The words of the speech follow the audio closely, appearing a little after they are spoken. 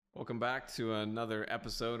Welcome back to another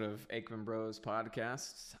episode of Aikman Bros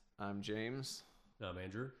Podcast. I'm James. I'm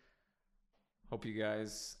Andrew. Hope you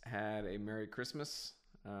guys had a Merry Christmas.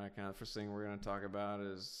 Kind of the first thing we're going to talk about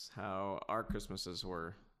is how our Christmases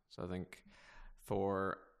were. So I think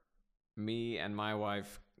for me and my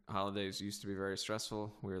wife, holidays used to be very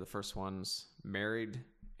stressful. We were the first ones married,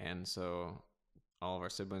 and so all of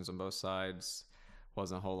our siblings on both sides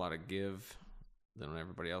wasn't a whole lot of give. Then when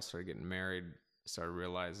everybody else started getting married, started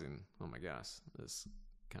realizing, oh my gosh, this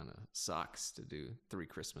kind of sucks to do 3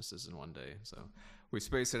 Christmases in one day. So we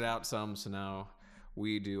spaced it out some. So now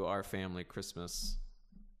we do our family Christmas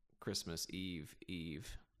Eve,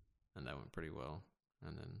 and that went pretty well.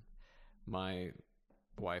 And then my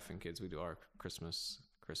wife and kids, we do our Christmas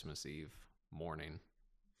Eve morning,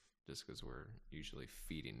 just because we're usually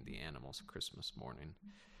feeding the animals Christmas morning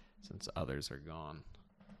since others are gone.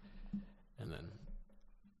 And then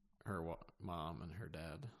her mom and her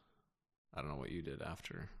dad. I don't know what you did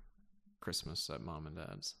after Christmas at mom and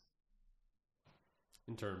dad's.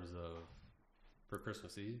 In terms of for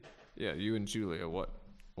Christmas Eve? Yeah, you and Julia, what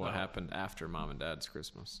happened after mom and dad's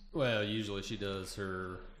Christmas? Well, usually she does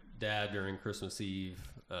her dad during Christmas Eve,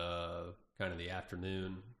 kind of the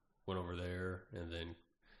afternoon, went over there, and then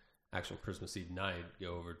actual Christmas Eve night,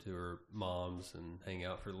 go over to her mom's and hang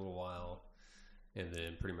out for a little while, and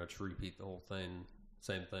then pretty much repeat the whole thing.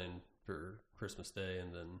 Same thing for Christmas Day,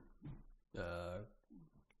 and then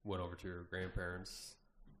went over to her grandparents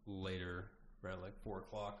later, around like 4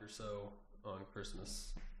 o'clock or so on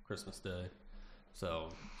Christmas Day. So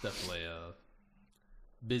definitely a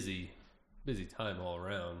busy time all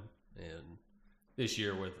around. And this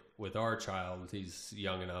year with our child, he's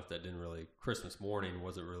young enough that Christmas morning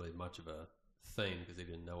wasn't really much of a thing because he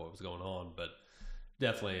didn't know what was going on, but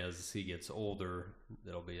definitely as he gets older,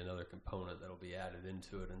 there'll be another component that'll be added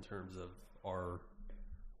into it in terms of our,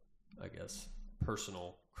 I guess,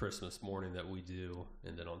 personal Christmas morning that we do,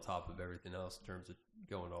 and then on top of everything else in terms of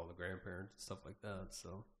going to all the grandparents and stuff like that.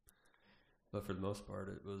 So, but for the most part,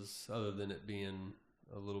 it was, other than it being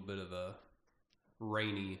a little bit of a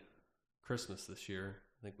rainy Christmas this year,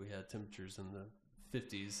 I think we had temperatures in the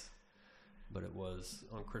 50s, but it was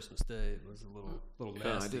on Christmas Day, it was a little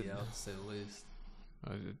nasty out to say the least.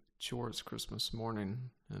 I did chores Christmas morning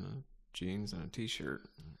in a jeans and a t-shirt,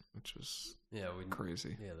 which was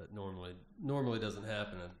crazy. Yeah, that normally doesn't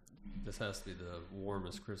happen. This has to be the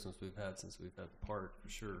warmest Christmas we've had since we've had the park, for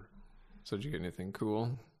sure. So did you get anything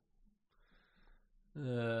cool?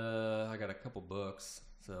 I got a couple books.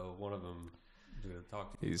 So one of them I'm going to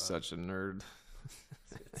talk to you He's about. Such a nerd.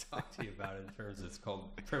 Talk to you about it in terms of, it's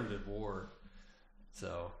called Primitive War.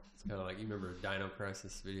 So it's kind of like, you remember Dino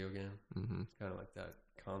Crisis video game? Mm-hmm. It's kind of like that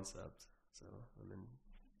concept. So I'm in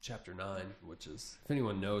chapter 9, which is, if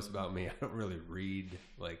anyone knows about me, I don't really read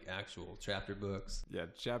like actual chapter books. Yeah,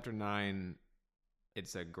 chapter 9,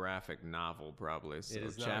 it's a graphic novel probably. So it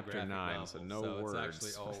is chapter 9, novel, so no words.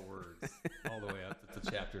 It's actually all words, all the way up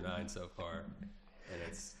to chapter 9 so far, and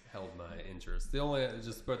it's held my interest.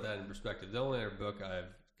 Just to put that in perspective, the only other book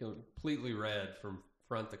I've completely read from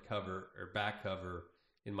front to cover or back cover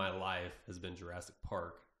in my life has been Jurassic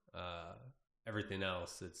Park. Everything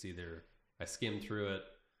else, it's either I skim through it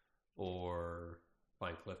or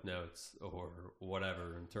find cliff notes or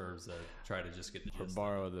whatever in terms of try to just get the gist. Or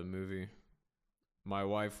borrow the movie. My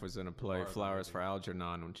wife was in a play, Flowers for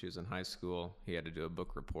Algernon, when she was in high school. He had to do a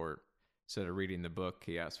book report. Instead of reading the book,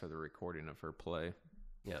 he asked for the recording of her play.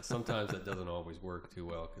 Yeah, sometimes that doesn't always work too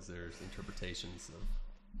well because there's interpretations of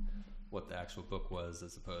what the actual book was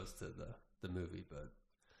as opposed to the movie.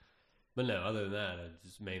 But no, other than that,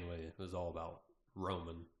 it was all about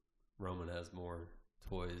Roman. Roman has more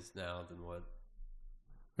toys now than what.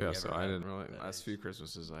 Yeah, so I didn't really, last few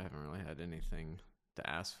Christmases, I haven't really had anything to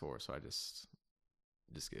ask for. So I just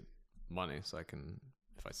get money so I can,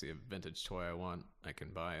 if I see a vintage toy I want, I can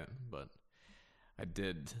buy it. But I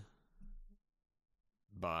did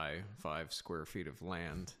buy 5 square feet of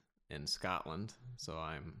land in Scotland. So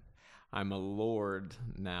I'm a lord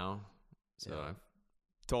now. So I've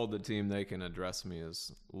told the team they can address me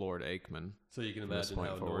as Lord Aikman. So you can imagine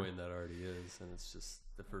how annoying that already is, and it's just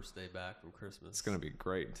the first day back from Christmas. It's going to be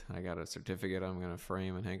great. I got a certificate I'm going to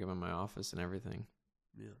frame and hang them in my office and everything.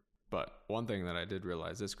 Yeah. But one thing that I did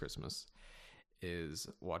realize this Christmas is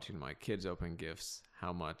watching my kids open gifts,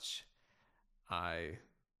 how much I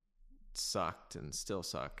sucked and still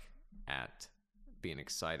suck at being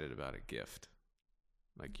excited about a gift.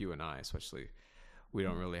 Like you and I, especially, we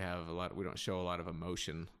don't really have we don't show a lot of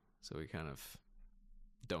emotion, so we kind of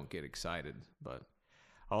don't get excited. But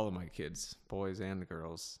all of my kids, boys and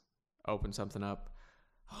girls, open something up.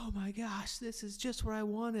 oh my gosh, this is just what I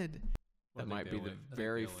wanted. Well, That might be the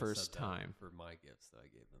very first time. for my gifts that I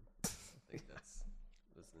gave them. I think that's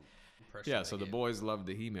an impression. Yeah, I so the gave. boys love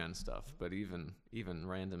the He-Man stuff, but even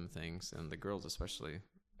random things, and the girls especially,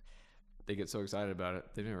 they get so excited about it.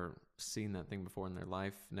 They've never seen that thing before in their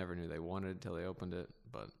life, never knew they wanted it until they opened it,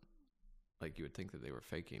 but like you would think that they were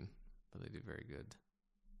faking, but they do very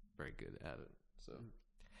good at it.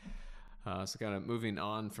 So kind of moving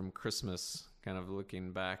on from Christmas, kind of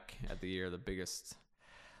looking back at the year, the biggest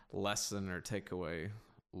lesson or takeaway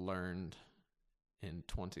learned in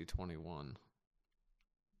 2021.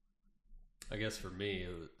 I guess for me,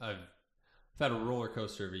 I've had a roller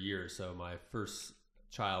coaster of a year. So my first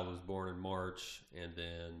child was born in March, and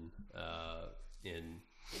then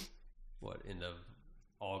end of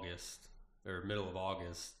August or middle of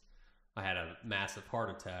August, I had a massive heart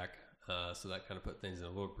attack. So that kind of put things in a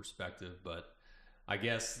little perspective. But I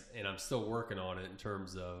guess, and I'm still working on it in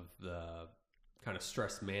terms of the kind of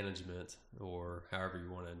stress management, or however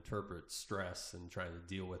you want to interpret stress, and trying to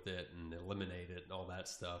deal with it and eliminate it and all that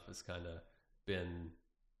stuff has kind of been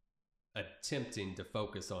attempting to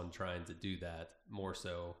focus on trying to do that more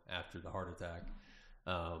so after the heart attack,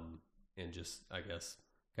 and just, I guess,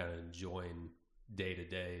 kind of enjoying day to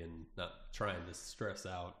day and not trying to stress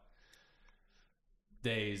out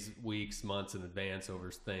days, weeks, months in advance over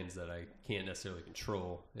things that I can't necessarily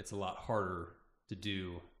control. It's a lot harder to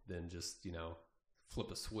do than just, flip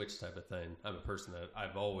a switch type of thing. I'm a person that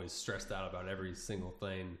I've always stressed out about every single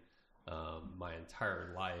thing my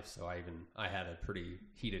entire life. So I had a pretty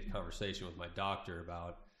heated conversation with my doctor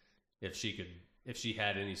about if she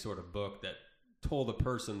had any sort of book that told a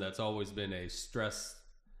person that's always been a stress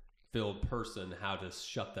filled person how to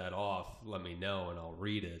shut that off, let me know and I'll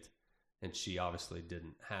read it. And she obviously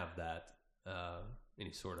didn't have that,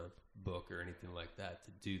 any sort of book or anything like that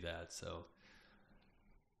to do that. So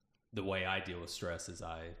the way I deal with stress is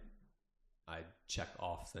I check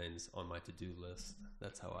off things on my to-do list.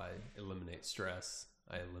 That's how I eliminate stress.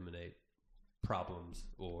 I eliminate problems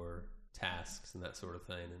or tasks and that sort of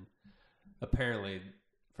thing. And apparently,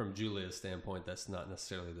 from Julia's standpoint, that's not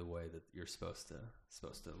necessarily the way that you're supposed to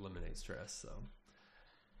eliminate stress. So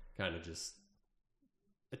kind of just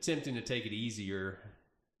attempting to take it easier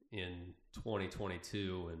in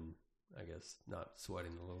 2022, and I guess not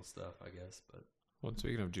sweating the little stuff, I guess. But well,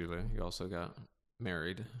 speaking of Julia, you also got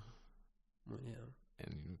married. Yeah.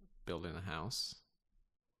 And building a house.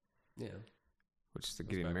 Yeah. Which the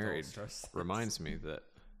getting married reminds me that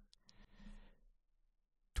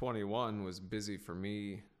 21 was busy for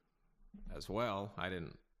me as well. I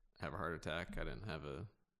didn't have a heart attack. I didn't have a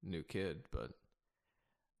new kid, but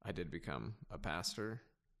I did become a pastor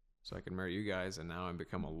so I could marry you guys, and now I've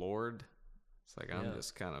become a Lord. It's like I'm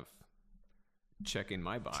just kind of checking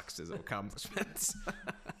my boxes of accomplishments.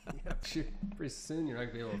 Yeah, pretty soon you're not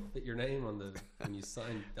gonna be able to fit your name on when you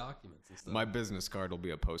sign documents and stuff. My business card will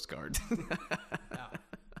be a postcard. Yeah.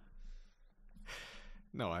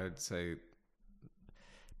 No, I would say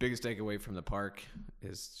biggest takeaway from the park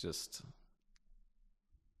is just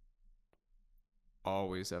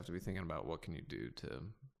always have to be thinking about what can you do to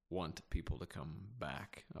want people to come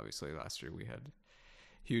back. Obviously, last year we had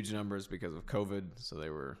huge numbers because of COVID, so they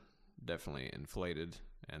were definitely inflated,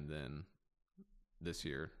 and then this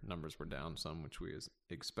year numbers were down some, which we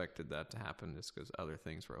expected that to happen just because other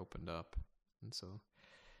things were opened up. And so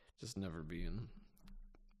just never being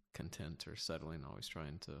content or settling, always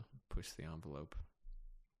trying to push the envelope.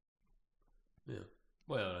 Yeah.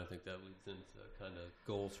 Well, I think that leads into kind of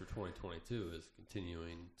goals for 2022 is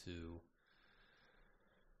continuing to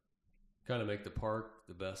kind of make the park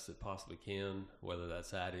the best it possibly can, whether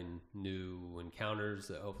that's adding new encounters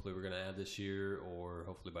that hopefully we're going to add this year, or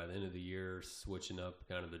hopefully by the end of the year switching up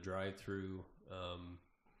kind of the drive-through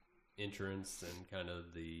entrance and kind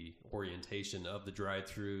of the orientation of the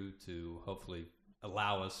drive-through to hopefully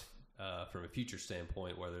allow us from a future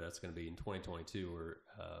standpoint, whether that's going to be in 2022 or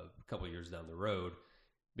a couple of years down the road,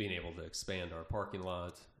 being able to expand our parking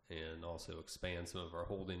lot and also expand some of our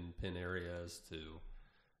holding pin areas to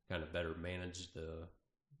kind of better manage the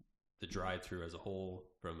drive-through as a whole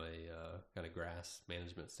from a kind of grass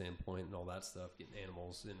management standpoint and all that stuff, getting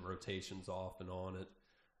animals in rotations off and on it.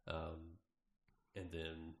 And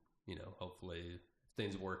then, hopefully if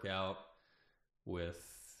things work out with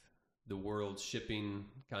the world shipping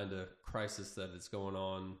kind of crisis that is going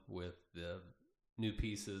on with the new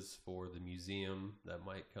pieces for the museum that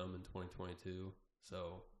might come in 2022.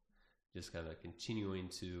 So just kind of continuing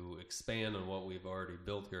to expand on what we've already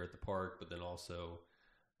built here at the park, but then also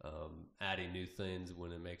adding new things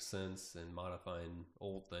when it makes sense and modifying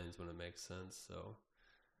old things when it makes sense. So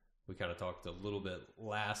we kind of talked a little bit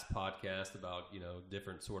last podcast about,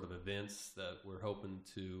 different sort of events that we're hoping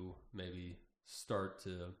to maybe start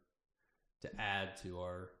to add to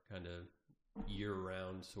our kind of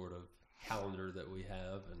year-round sort of calendar that we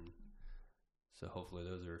have. And so hopefully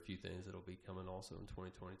those are a few things that'll be coming also in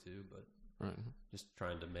 2022, but right. Just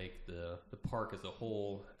trying to make the park as a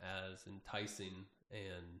whole as enticing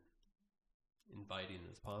and inviting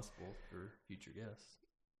as possible for future guests.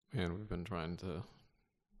 And we've been trying to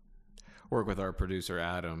work with our producer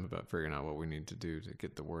Adam about figuring out what we need to do to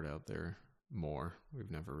get the word out there more. We've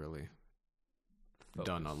never really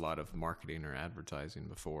done a lot of marketing or advertising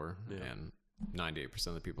before, and 98%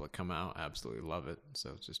 of the people that come out absolutely love it.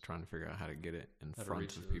 So it's just trying to figure out how to get it in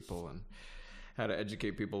front of people and how to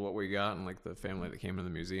educate people what we got. And like the family that came to the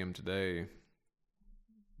museum today,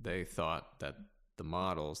 they thought that the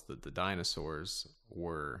models, that the dinosaurs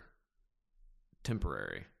were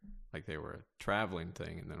temporary, like they were a traveling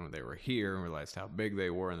thing. And then when they were here and realized how big they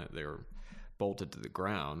were and that they were bolted to the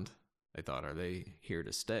ground, they thought, are they here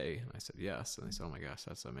to stay? And I said, yes. And they said, oh my gosh,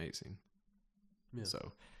 that's amazing. Yeah.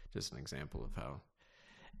 So just an example of how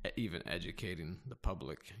even educating the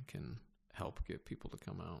public can help get people to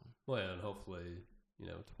come out. Well, and hopefully,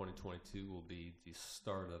 2022 will be the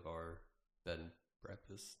start of our bed and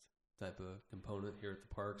breakfast type of component here at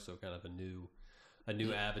the park. So kind of a new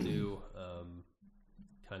avenue,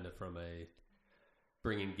 kind of from a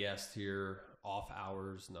bringing guests here off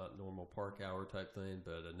hours, not normal park hour type thing,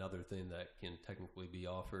 but another thing that can technically be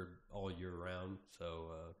offered all year round.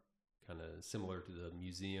 So kind of similar to the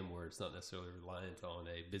museum where it's not necessarily reliant on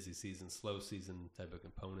a busy season, slow season type of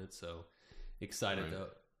component. So excited to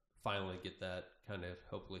finally get that kind of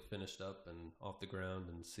hopefully finished up and off the ground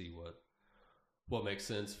and see what makes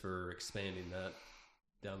sense for expanding that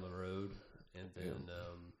down the road. And then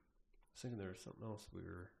I was thinking there was something else we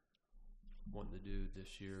were wanting to do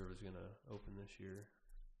this year. Was going to open this year.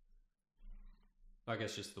 I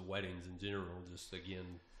guess just the weddings in general,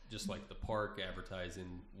 just like the park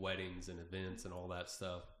advertising weddings and events and all that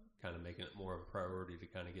stuff, kind of making it more of a priority to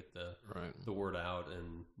kind of get the word out.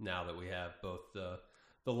 And now that we have both the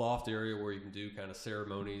loft area where you can do kind of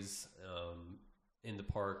ceremonies in the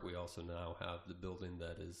park, we also now have the building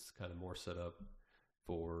that is kind of more set up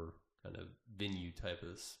for kind of venue type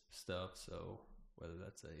of stuff. So whether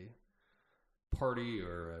that's a party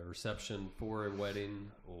or a reception for a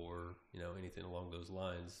wedding or, anything along those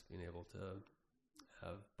lines, being able to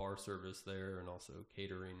have bar service there and also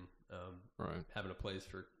catering, having a place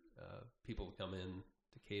for people to come in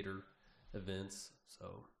to cater events.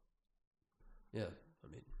 So yeah,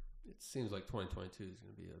 I mean, it seems like 2022 is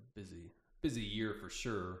going to be a busy year for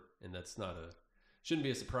sure. And that's shouldn't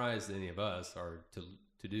be a surprise to any of us. Our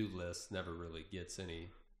to-do list never really gets any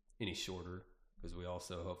shorter, because we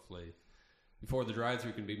also hopefully, before the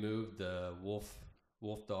drive-thru can be moved, the wolf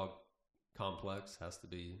dog complex has to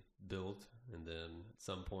be built, and then at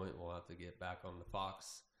some point we'll have to get back on the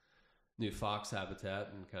new fox habitat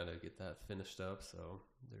and kind of get that finished up. So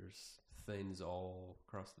there's things all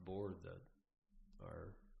across the board that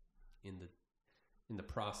are in the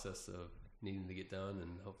process of needing to get done,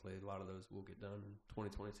 and hopefully a lot of those will get done in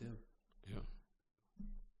 2022. Yeah.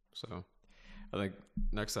 So I think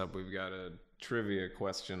next up we've got a trivia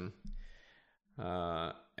question,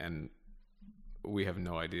 and we have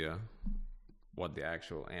no idea what the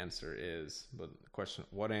actual answer is, but the question: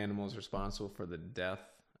 what animal is responsible for the death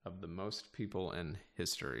of the most people in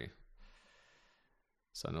history?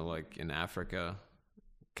 So I know, like in Africa,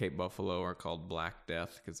 Cape buffalo are called Black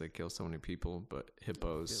Death because they kill so many people, but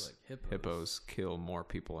hippos kill more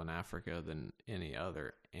people in Africa than any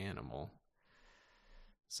other animal.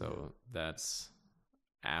 So that's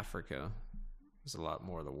Africa. There's a lot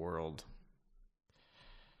more of the world.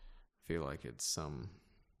 I feel like it's some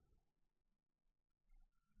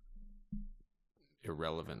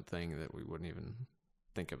irrelevant thing that we wouldn't even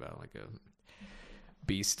think about, like a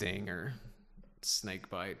bee sting or snake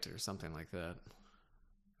bite or something like that.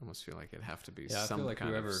 I almost feel like it'd have to be some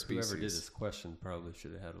kind of species. Whoever did this question probably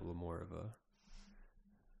should have had a little more of a,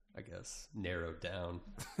 I guess, narrowed down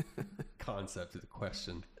concept of the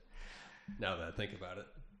question, now that I think about it.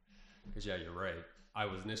 Because you're right. I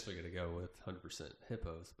was initially going to go with 100%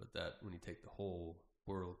 hippos, but that when you take the whole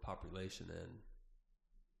world population in,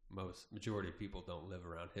 majority of people don't live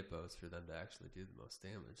around hippos for them to actually do the most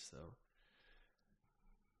damage. So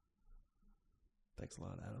thanks a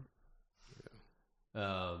lot, Adam.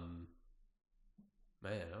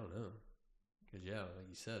 Man, I don't know. Because, like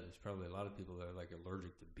you said, there's probably a lot of people that are like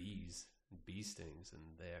allergic to bees and bee stings, and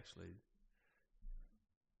they actually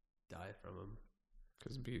die from them.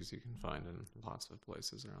 Because bees you can find in lots of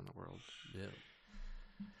places around the world. Yeah.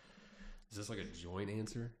 Is this like a joint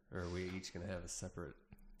answer, or are we each going to have a separate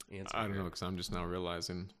answer? I don't know, because I'm just now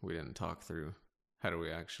realizing we didn't talk through how do we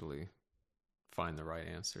actually find the right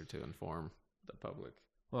answer to inform the public.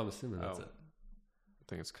 Well, I'm assuming that's it. I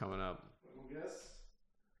think it's coming up. We'll guess.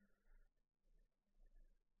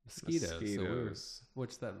 Mosquitoes.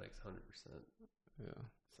 Which that makes 100%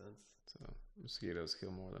 sense. So mosquitoes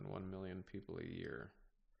kill more than 1 million people a year.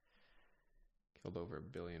 Killed over 1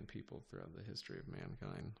 billion people throughout the history of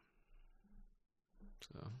mankind.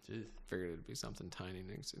 So figured it'd be something tiny and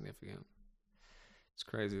insignificant. It's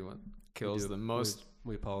crazy what kills the most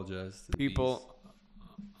we apologize to people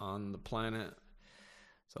on the planet.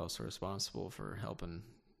 It's also responsible for helping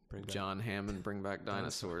John Hammond bring back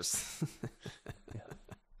dinosaurs.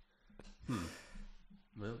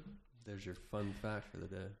 Well, there's your fun fact for the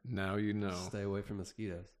day. Now you know. Stay away from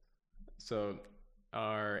mosquitoes. So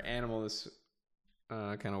our animal this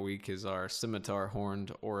kind of week is our scimitar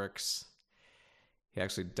horned oryx. He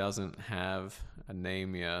actually doesn't have a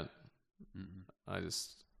name yet.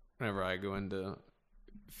 Whenever I go in to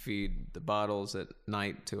feed the bottles at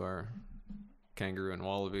night to our kangaroo and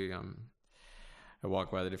wallaby, I walk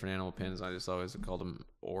by the different animal pens. I just always called him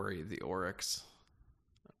Ori the Oryx.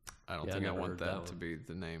 I don't think I want that to be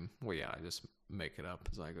the name. Well, yeah, I just make it up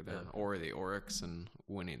as I go down. Ori the Oryx and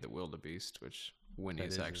Winnie the Wildebeest, which Winnie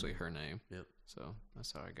is actually her name. Yep. So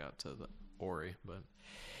that's how I got to the Ori. But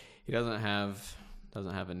he doesn't have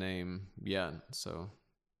a name yet, so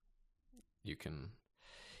you can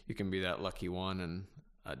be that lucky one and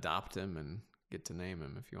adopt him and get to name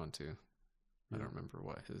him if you want to. I don't remember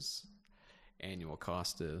what his annual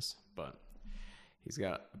cost is, but he's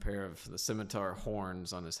got a pair of the scimitar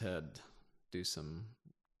horns on his head. Do some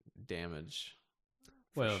damage.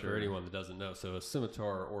 Well, for anyone that doesn't know, so a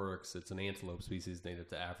scimitar oryx, it's an antelope species native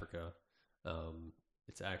to Africa.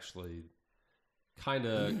 It's actually kind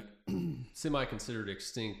of semi-considered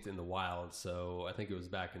extinct in the wild. So I think it was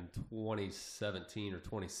back in 2017 or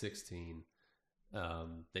 2016.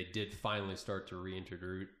 They did finally start to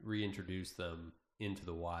reintroduce them into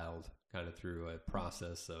the wild, kind of through a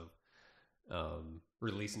process of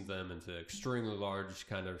releasing them into extremely large,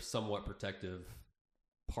 kind of somewhat protective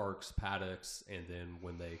parks, paddocks, and then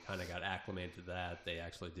when they kind of got acclimated to that, they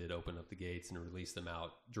actually did open up the gates and release them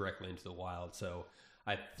out directly into the wild. So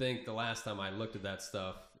I think the last time I looked at that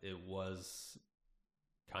stuff, it was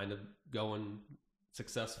kind of going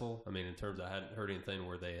successful. I mean, in terms of, I hadn't heard anything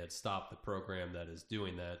where they had stopped the program that is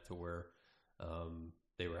doing that, to where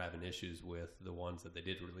they were having issues with the ones that they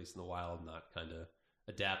did release in the wild, not kind of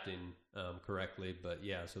adapting correctly. But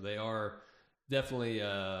yeah, so they are definitely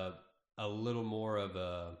a little more of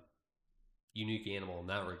a unique animal in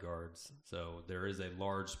that regards. So there is a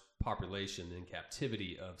large population in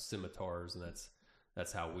captivity of scimitars, and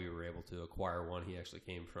that's how we were able to acquire one. He actually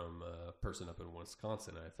came from a person up in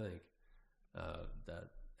Wisconsin, I think, that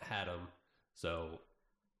had them. So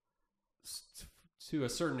to a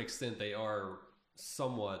certain extent, they are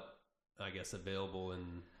somewhat, I guess, available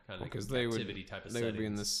in kind of captivity type of settings. They would be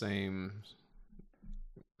in the same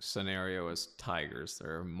scenario as tigers.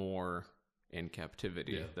 There are more in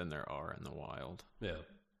captivity than there are in the wild. Yeah.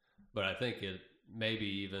 But I think it maybe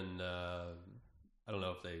even, I don't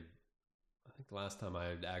know if I think the last time I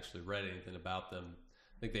had actually read anything about them,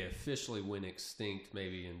 I think they officially went extinct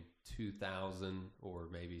maybe in 2000 or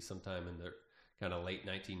maybe sometime in the kind of late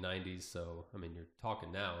 1990s. So, I mean, you're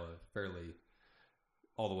talking now fairly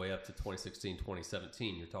all the way up to 2016,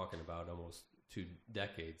 2017. You're talking about almost 2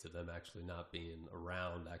 decades of them actually not being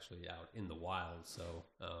around, actually out in the wild. So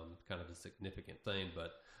kind of a significant thing.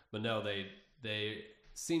 But no, they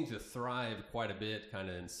seem to thrive quite a bit kind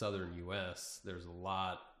of in southern U.S. There's a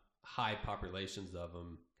lot, high populations of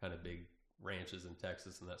them, kind of big ranches in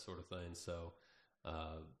Texas and that sort of thing. So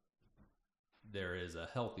there is a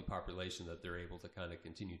healthy population that they're able to kind of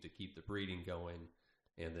continue to keep the breeding going.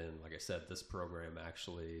 And then, like I said, this program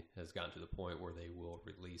actually has gotten to the point where they will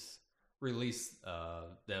release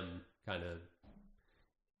them kind of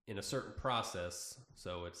in a certain process,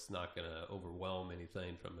 so it's not going to overwhelm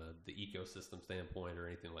anything from the ecosystem standpoint or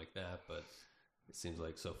anything like that. But it seems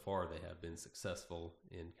like so far they have been successful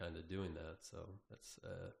in kind of doing that. So that's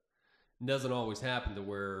doesn't always happen to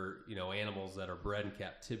where, you know, animals that are bred in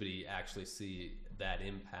captivity actually see that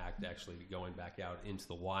impact actually going back out into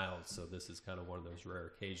the wild. So this is kind of one of those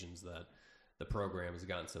rare occasions that the program has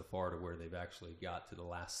gotten so far to where they've actually got to the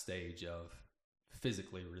last stage of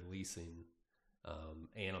physically releasing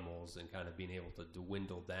animals and kind of being able to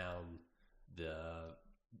dwindle down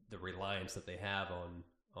the reliance that they have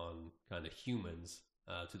on kind of humans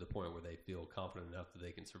to the point where they feel confident enough that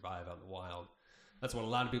they can survive out in the wild. that's what a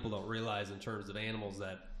lot of people don't realize in terms of animals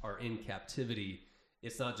that are in captivity.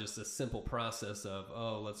 It's not just a simple process of,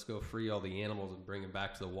 oh, let's go free all the animals and bring them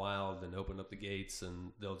back to the wild and open up the gates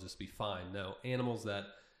and they'll just be fine. No, animals that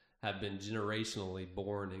have been generationally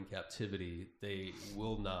born in captivity, they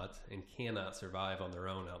will not and cannot survive on their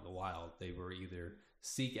own out in the wild. They will either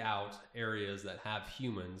seek out areas that have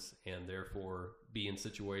humans and therefore be in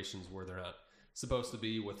situations where they're not supposed to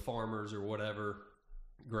be with farmers or whatever,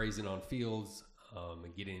 grazing on fields,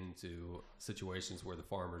 and getting into situations where the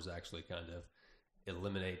farmers actually kind of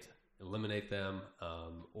eliminate them,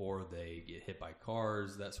 or they get hit by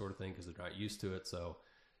cars, that sort of thing, because they're not used to it. So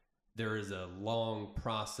there is a long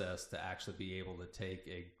process to actually be able to take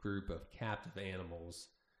a group of captive animals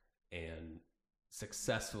and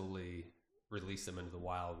successfully release them into the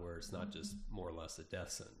wild, where it's not just more or less a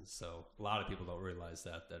death sentence. So a lot of people don't realize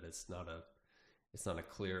that it's not a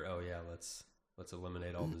clear, oh yeah, let's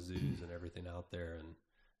eliminate all the zoos and everything out there and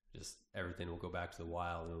just everything will go back to the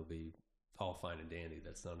wild and it'll be all fine and dandy.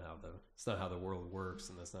 It's not how the world works,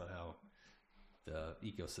 and that's not how the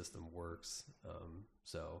ecosystem works.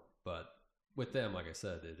 But with them, like I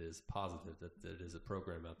said, it is positive that it is a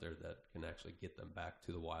program out there that can actually get them back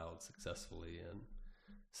to the wild successfully and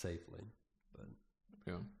safely. But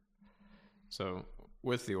yeah. So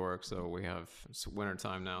with the oryx, though, it's winter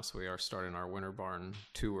time now, so we are starting our winter barn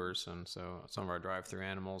tours, and so some of our drive-through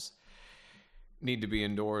animals need to be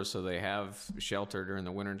indoors, so they have shelter during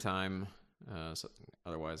the winter time. So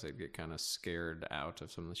otherwise, they'd get kind of scared out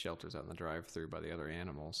of some of the shelters out in the drive-through by the other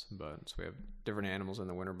animals. But so we have different animals in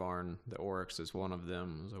the winter barn. The oryx is one of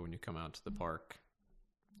them. So when you come out to the park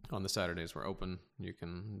on the Saturdays, we're open. You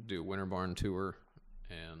can do a winter barn tour,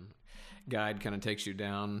 and guide kind of takes you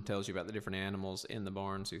down, tells you about the different animals in the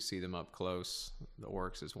barn, so you see them up close. The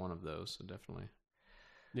oryx is one of those, so definitely.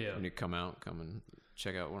 Yeah. When you come and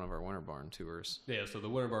check out one of our winter barn tours. Yeah, so the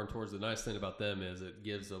winter barn tours, the nice thing about them is it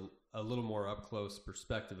gives a little more up close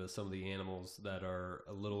perspective of some of the animals that are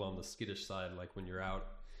a little on the skittish side. Like when you're out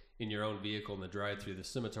in your own vehicle in the drive-through, the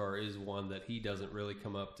scimitar is one that he doesn't really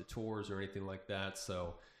come up to tours or anything like that.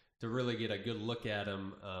 So to really get a good look at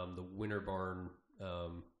him, the winter barn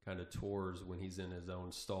kind of tours when he's in his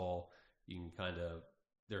own stall, you can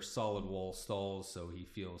they're solid wall stalls, so he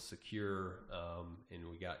feels secure, and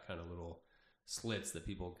we got kind of little slits that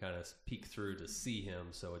people kind of peek through to see him,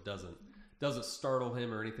 so it doesn't startle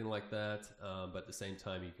him or anything like that, but at the same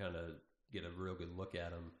time you kind of get a real good look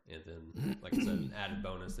at him. And then, like I said, an added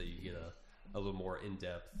bonus that you get a little more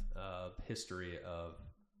in-depth history of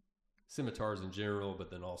scimitars in general, but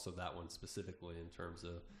then also that one specifically in terms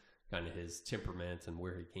of kind of his temperament and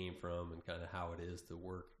where he came from and kind of how it is to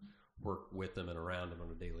work with them and around him on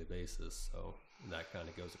a daily basis. So that kind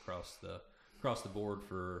of goes across the board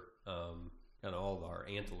for kind of all of our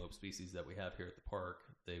antelope species that we have here at the park.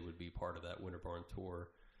 They would be part of that winter barn tour.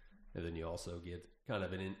 And then you also get kind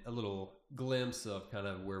of a little glimpse of kind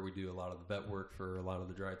of where we do a lot of the vet work for a lot of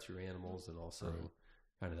the drive-through animals, and also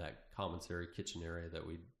kind of that commissary kitchen area that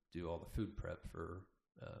we do all the food prep for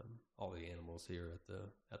all the animals here at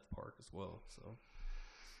the park as well. So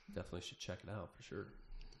definitely should check it out for sure.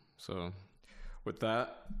 So with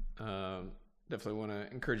that, definitely want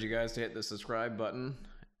to encourage you guys to hit the subscribe button,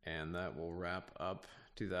 and that will wrap up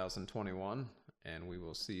 2021, and we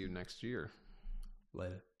will see you next year.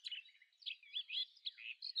 Later.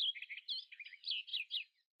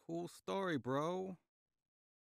 Cool story, bro.